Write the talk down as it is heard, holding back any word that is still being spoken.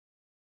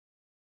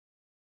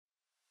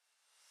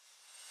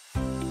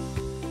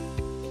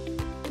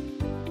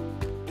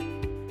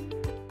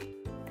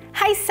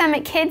Hi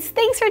Summit Kids,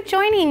 thanks for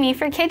joining me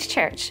for Kids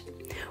Church.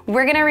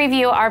 We're going to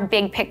review our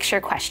big picture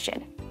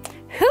question.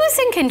 Who's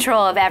in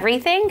control of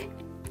everything?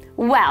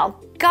 Well,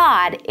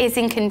 God is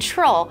in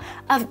control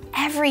of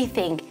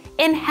everything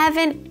in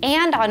heaven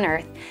and on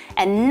earth,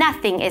 and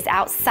nothing is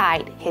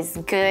outside His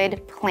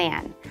good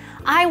plan.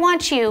 I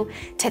want you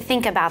to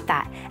think about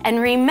that and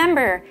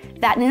remember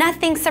that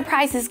nothing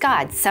surprises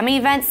God. Some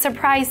events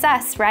surprise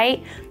us,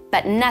 right?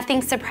 But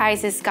nothing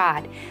surprises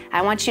God.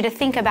 I want you to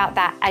think about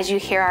that as you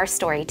hear our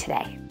story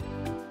today.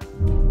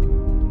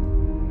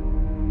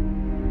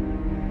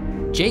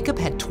 Jacob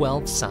had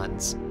 12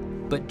 sons,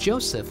 but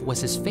Joseph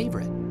was his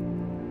favorite.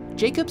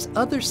 Jacob's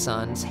other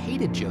sons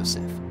hated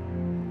Joseph.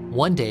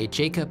 One day,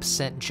 Jacob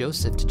sent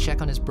Joseph to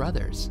check on his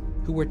brothers,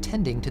 who were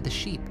tending to the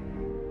sheep.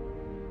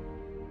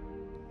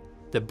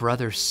 The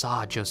brothers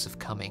saw Joseph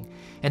coming,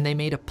 and they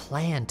made a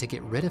plan to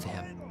get rid of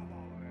him.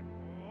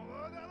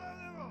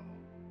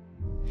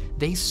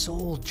 They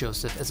sold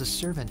Joseph as a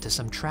servant to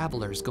some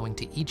travelers going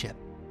to Egypt.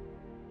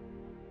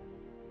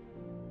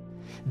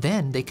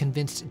 Then they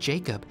convinced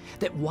Jacob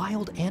that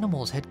wild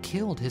animals had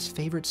killed his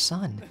favorite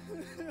son.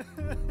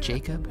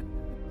 Jacob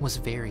was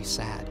very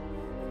sad.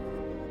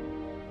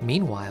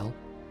 Meanwhile,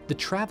 the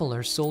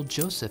travelers sold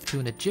Joseph to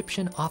an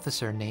Egyptian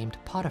officer named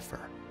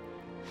Potiphar.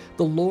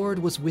 The Lord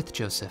was with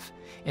Joseph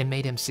and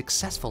made him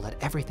successful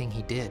at everything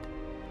he did.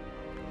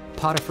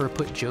 Potiphar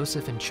put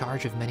Joseph in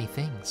charge of many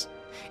things,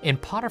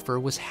 and Potiphar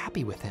was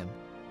happy with him.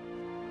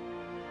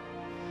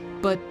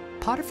 But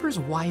Potiphar's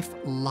wife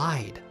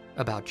lied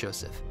about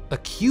Joseph,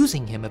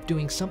 accusing him of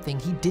doing something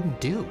he didn't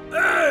do.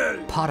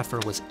 Potiphar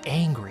was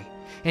angry,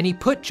 and he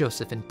put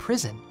Joseph in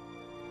prison.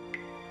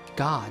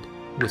 God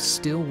was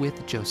still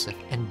with Joseph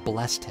and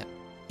blessed him,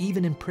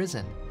 even in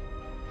prison.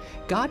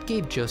 God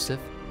gave Joseph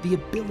the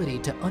ability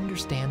to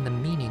understand the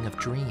meaning of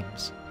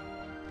dreams.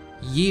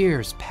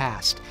 Years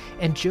passed,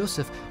 and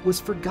Joseph was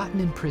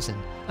forgotten in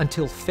prison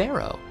until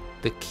Pharaoh,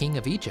 the king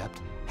of Egypt,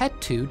 had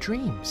 2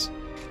 dreams.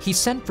 He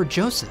sent for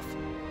Joseph.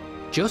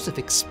 Joseph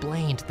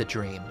explained the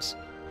dreams.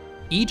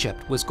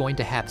 Egypt was going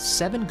to have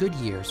 7 good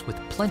years with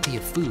plenty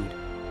of food,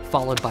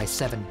 followed by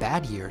 7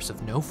 bad years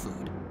of no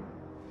food.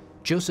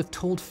 Joseph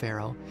told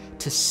Pharaoh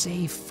to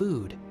save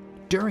food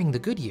during the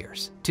good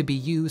years to be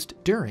used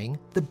during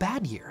the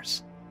bad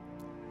years.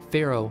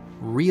 Pharaoh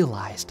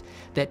realized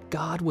that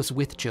God was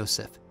with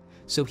Joseph,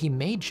 so he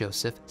made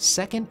Joseph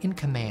second in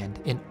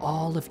command in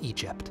all of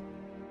Egypt.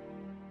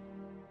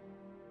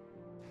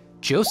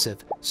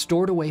 Joseph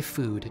stored away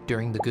food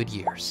during the good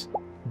years.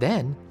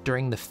 Then,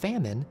 during the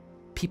famine,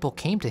 people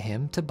came to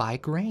him to buy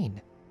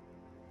grain.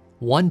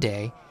 One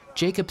day,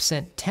 Jacob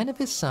sent 10 of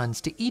his sons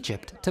to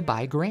Egypt to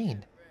buy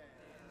grain.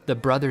 The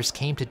brothers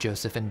came to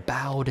Joseph and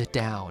bowed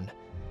down.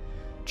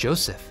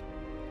 Joseph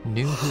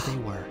knew who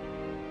they were,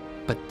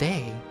 but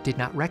they did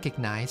not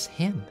recognize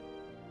him.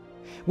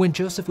 When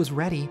Joseph was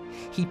ready,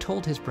 he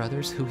told his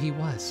brothers who he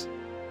was.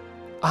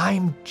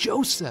 "I'm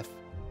Joseph,"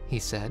 he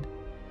said.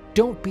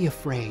 "Don't be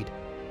afraid.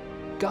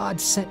 God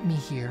sent me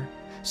here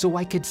so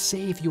I could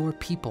save your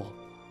people,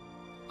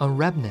 a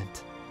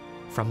remnant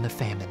from the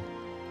famine."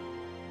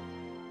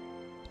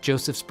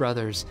 Joseph's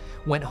brothers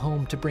went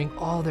home to bring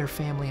all their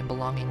family and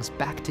belongings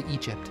back to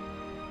Egypt.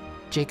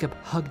 Jacob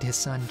hugged his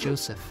son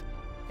Joseph,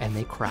 and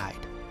they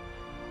cried.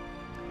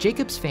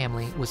 Jacob's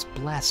family was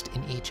blessed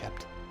in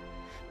Egypt,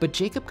 but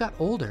Jacob got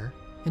older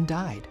and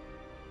died.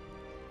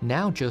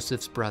 Now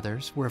Joseph's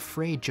brothers were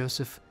afraid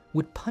Joseph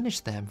would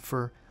punish them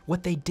for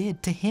what they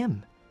did to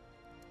him.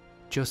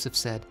 Joseph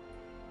said,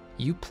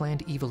 "You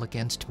planned evil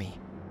against me.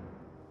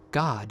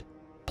 God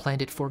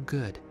planned it for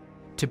good,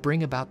 to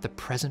bring about the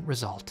present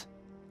result,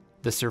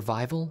 the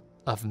survival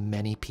of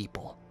many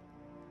people."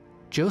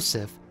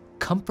 Joseph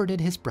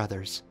comforted his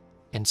brothers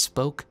and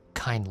spoke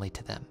kindly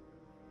to them.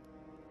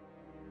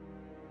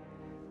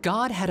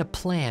 God had a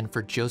plan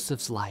for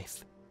Joseph's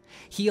life.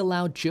 He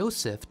allowed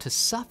Joseph to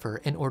suffer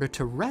in order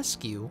to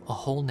rescue a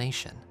whole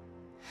nation.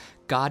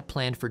 God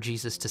planned for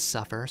Jesus to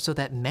suffer so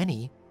that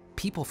many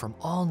people from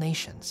all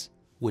nations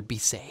would be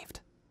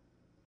saved.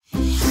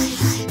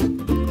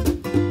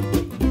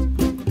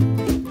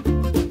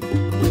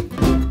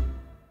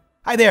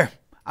 Hi there,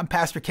 I'm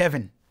Pastor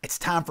Kevin. It's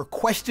time for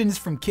Questions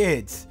from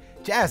Kids.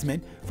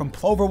 Jasmine from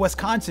Plover,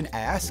 Wisconsin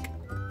asks,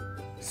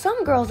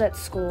 Some girls at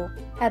school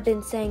have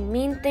been saying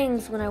mean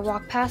things when I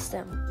walk past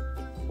them.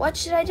 What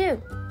should I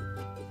do?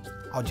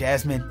 Oh,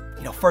 Jasmine,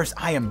 first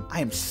I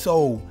am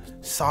so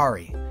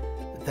sorry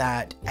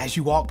that as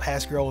you walk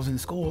past girls in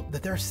school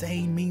that they're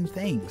saying mean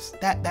things.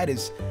 That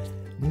is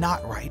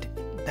not right.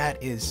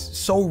 That is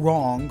so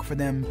wrong for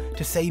them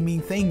to say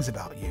mean things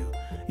about you.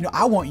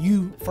 I want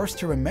you first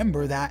to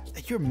remember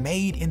that you're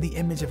made in the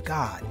image of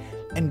God,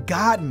 and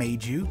God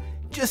made you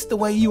just the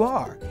way you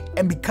are.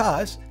 And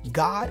because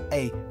God,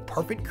 a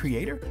perfect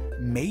creator,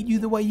 made you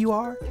the way you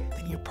are,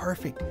 then you're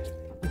perfect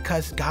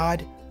because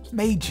God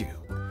made you.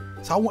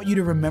 So I want you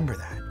to remember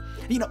that.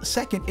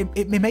 Second,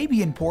 it may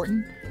be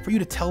important for you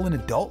to tell an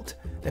adult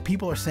that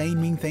people are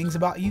saying mean things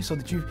about you so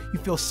that you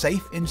feel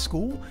safe in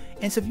school?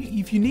 And so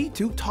if you need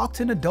to, talk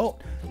to an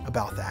adult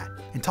about that,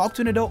 and talk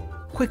to an adult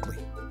quickly.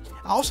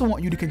 I also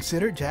want you to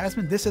consider,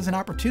 Jasmine, this as an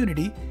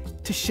opportunity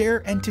to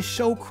share and to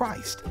show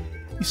Christ.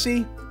 You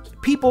see,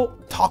 people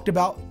talked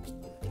about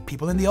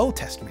people in the Old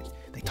Testament.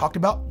 They talked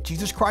about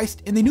Jesus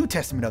Christ in the New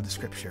Testament of the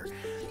Scripture.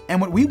 And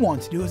what we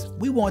want to do is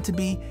we want to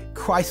be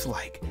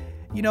Christ-like.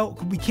 You know,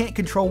 we can't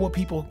control what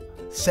people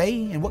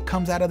say and what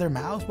comes out of their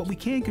mouths, but we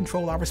can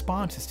control our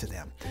responses to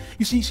them.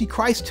 You see,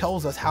 Christ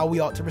tells us how we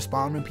ought to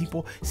respond when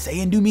people say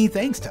and do mean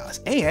things to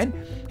us. And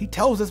he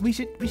tells us we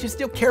should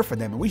still care for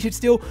them and we should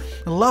still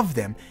love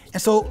them.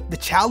 And so the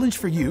challenge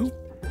for you,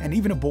 and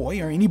even a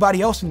boy or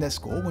anybody else in that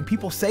school, when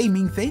people say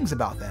mean things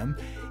about them,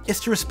 is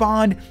to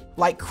respond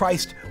like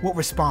Christ would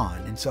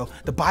respond. And so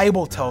the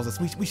Bible tells us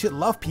we should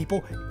love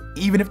people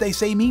even if they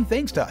say mean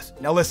things to us.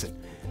 Now listen,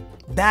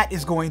 that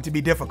is going to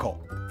be difficult.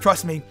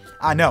 Trust me,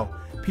 I know.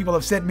 People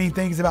have said mean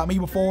things about me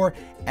before,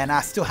 and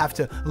I still have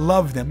to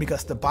love them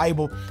because the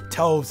Bible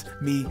tells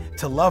me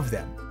to love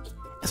them.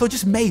 So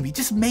just maybe,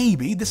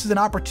 this is an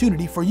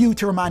opportunity for you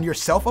to remind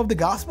yourself of the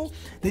gospel,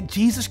 that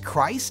Jesus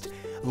Christ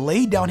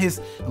laid down his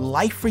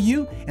life for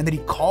you, and that he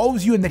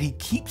calls you, and that he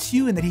keeps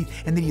you, and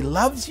that he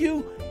loves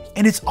you.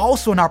 And it's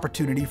also an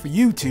opportunity for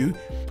you to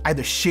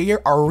either share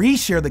or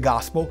reshare the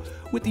gospel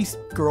with these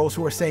girls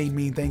who are saying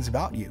mean things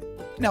about you.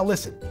 Now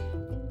listen,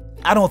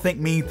 I don't think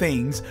mean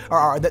things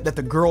are that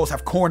the girls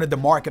have cornered the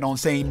market on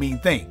saying mean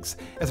things.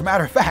 As a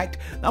matter of fact,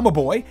 I'm a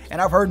boy,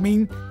 and I've heard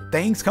mean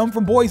things come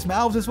from boys'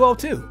 mouths as well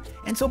too.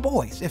 And so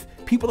boys, if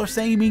people are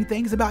saying mean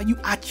things about you,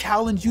 I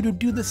challenge you to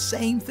do the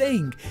same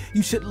thing.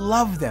 You should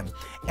love them,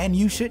 and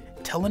you should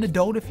tell an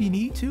adult if you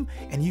need to,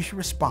 and you should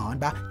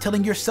respond by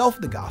telling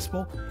yourself the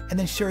gospel and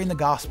then sharing the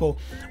gospel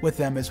with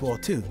them as well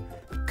too.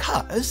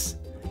 Because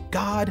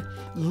God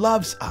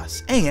loves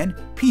us, and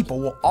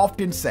people will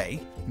often say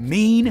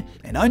mean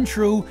and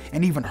untrue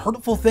and even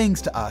hurtful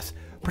things to us,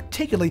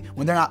 particularly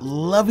when they're not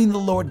loving the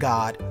Lord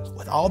God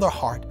with all their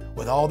heart,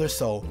 with all their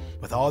soul,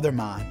 with all their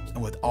mind,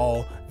 and with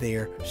all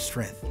their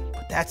strength.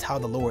 But that's how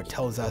the Lord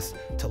tells us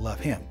to love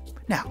him.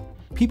 Now,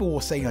 people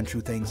will say untrue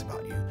things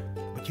about you,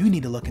 but you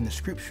need to look in the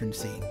scripture and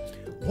see,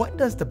 what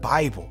does the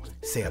Bible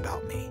say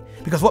about me?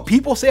 Because what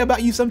people say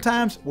about you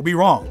sometimes will be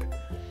wrong.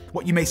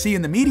 What you may see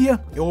in the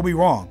media, it will be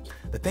wrong.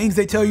 The things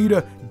they tell you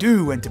to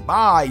do and to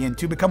buy and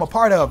to become a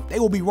part of, they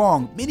will be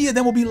wrong. Many of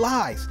them will be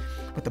lies.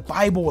 But the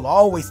Bible will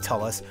always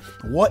tell us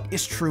what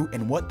is true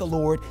and what the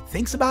Lord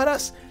thinks about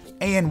us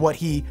and what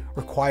he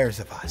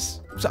requires of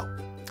us. So,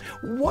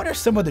 what are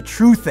some of the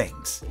true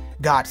things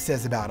God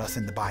says about us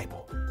in the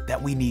Bible that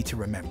we need to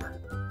remember?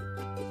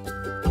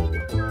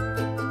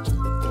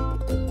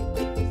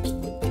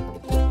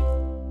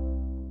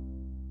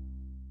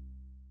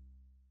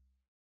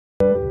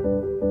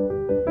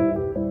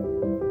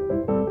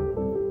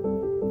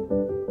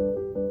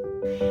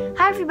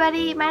 Hi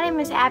everybody, my name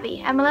is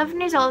Abby. I'm 11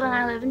 years old and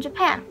I live in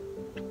Japan.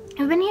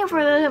 I've been here for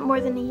a little bit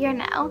more than a year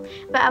now,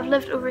 but I've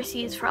lived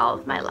overseas for all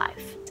of my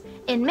life.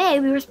 In May,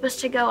 we were supposed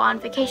to go on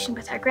vacation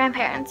with our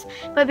grandparents,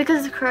 but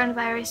because of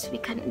coronavirus, we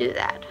couldn't do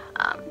that.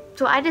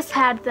 So I just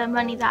had the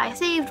money that I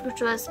saved,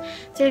 which was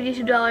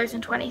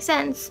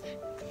 $32.20.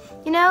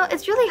 You know,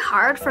 it's really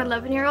hard for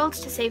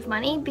 11-year-olds to save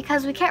money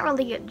because we can't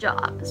really get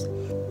jobs.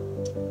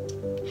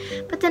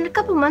 But then a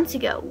couple months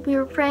ago, we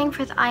were praying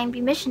for the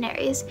IMB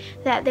missionaries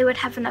that they would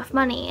have enough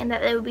money and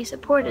that they would be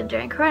supported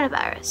during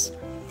coronavirus.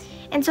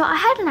 And so I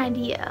had an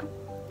idea,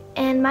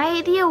 and my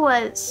idea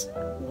was,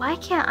 why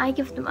can't I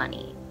give the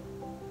money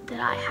that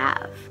I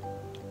have?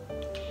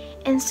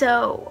 And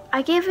so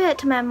I gave it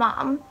to my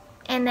mom,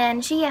 and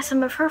then she asked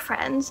some of her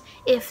friends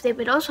if they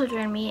would also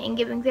join me in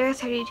giving their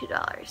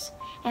 $32.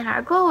 And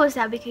our goal was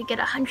that we could get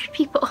 100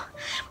 people,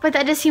 but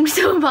that just seems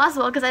so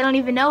impossible because I don't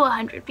even know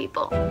 100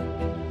 people.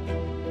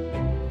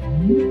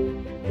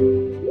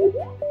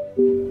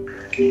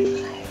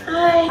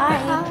 Hi.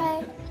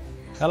 Hi.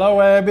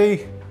 Hello,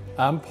 Abby.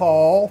 I'm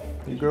Paul.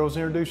 You girls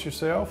introduce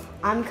yourself.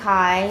 I'm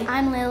Kai.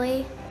 I'm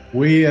Lily.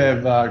 We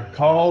have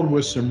called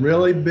with some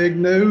really big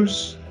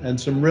news and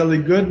some really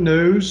good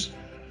news.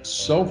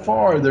 So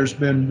far, there's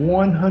been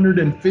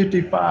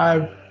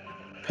 155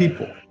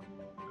 people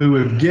who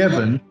have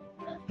given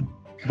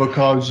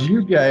because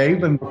you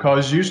gave and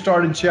because you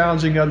started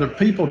challenging other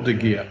people to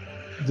give.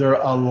 There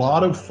are a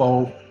lot of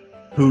folk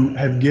who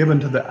have given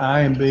to the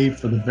IMB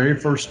for the very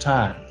first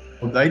time.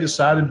 They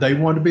decided they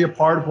wanted to be a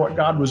part of what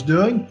God was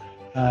doing,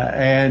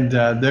 and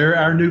they're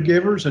our new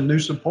givers and new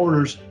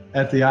supporters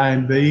at the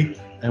IMB,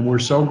 and we're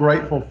so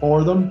grateful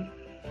for them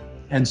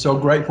and so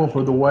grateful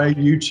for the way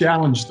you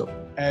challenged them.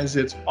 As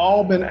it's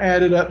all been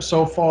added up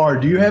so far,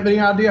 do you have any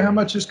idea how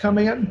much has come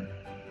in?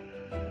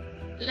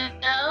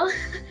 No.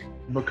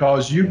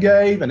 Because you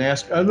gave and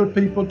asked other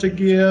people to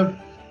give,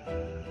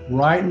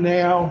 right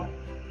now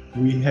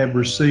we have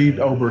received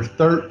over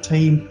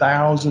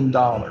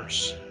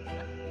 $13,000.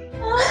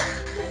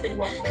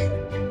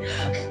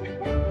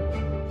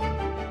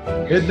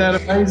 Isn't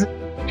that amazing?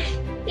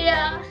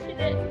 Yeah,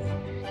 it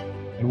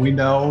is. And we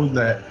know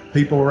that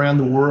people around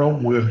the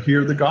world will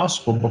hear the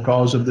gospel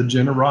because of the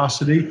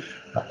generosity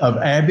of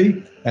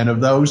Abby and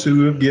of those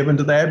who have given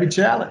to the Abby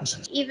Challenge.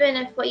 Even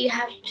if what you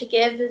have to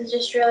give is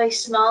just really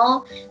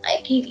small,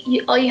 like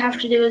all you have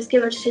to do is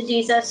give it to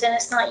Jesus, and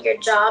it's not your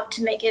job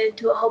to make it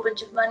into a whole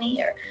bunch of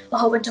money or a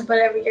whole bunch of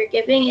whatever you're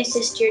giving. It's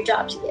just your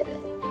job to give it.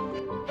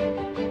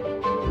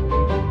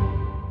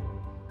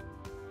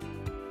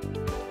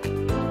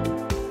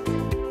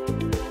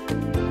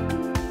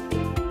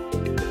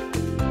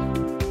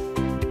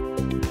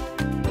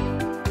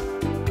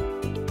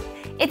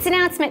 It's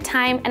announcement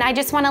time, and I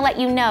just want to let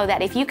you know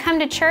that if you come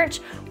to church,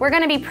 we're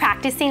going to be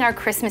practicing our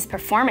Christmas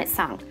performance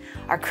song.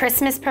 Our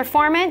Christmas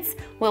performance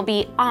will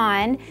be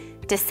on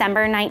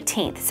December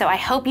 19th, so I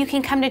hope you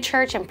can come to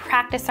church and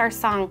practice our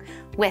song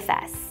with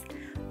us.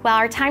 Well,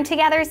 our time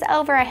together is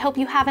over. I hope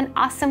you have an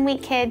awesome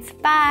week, kids.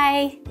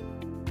 Bye.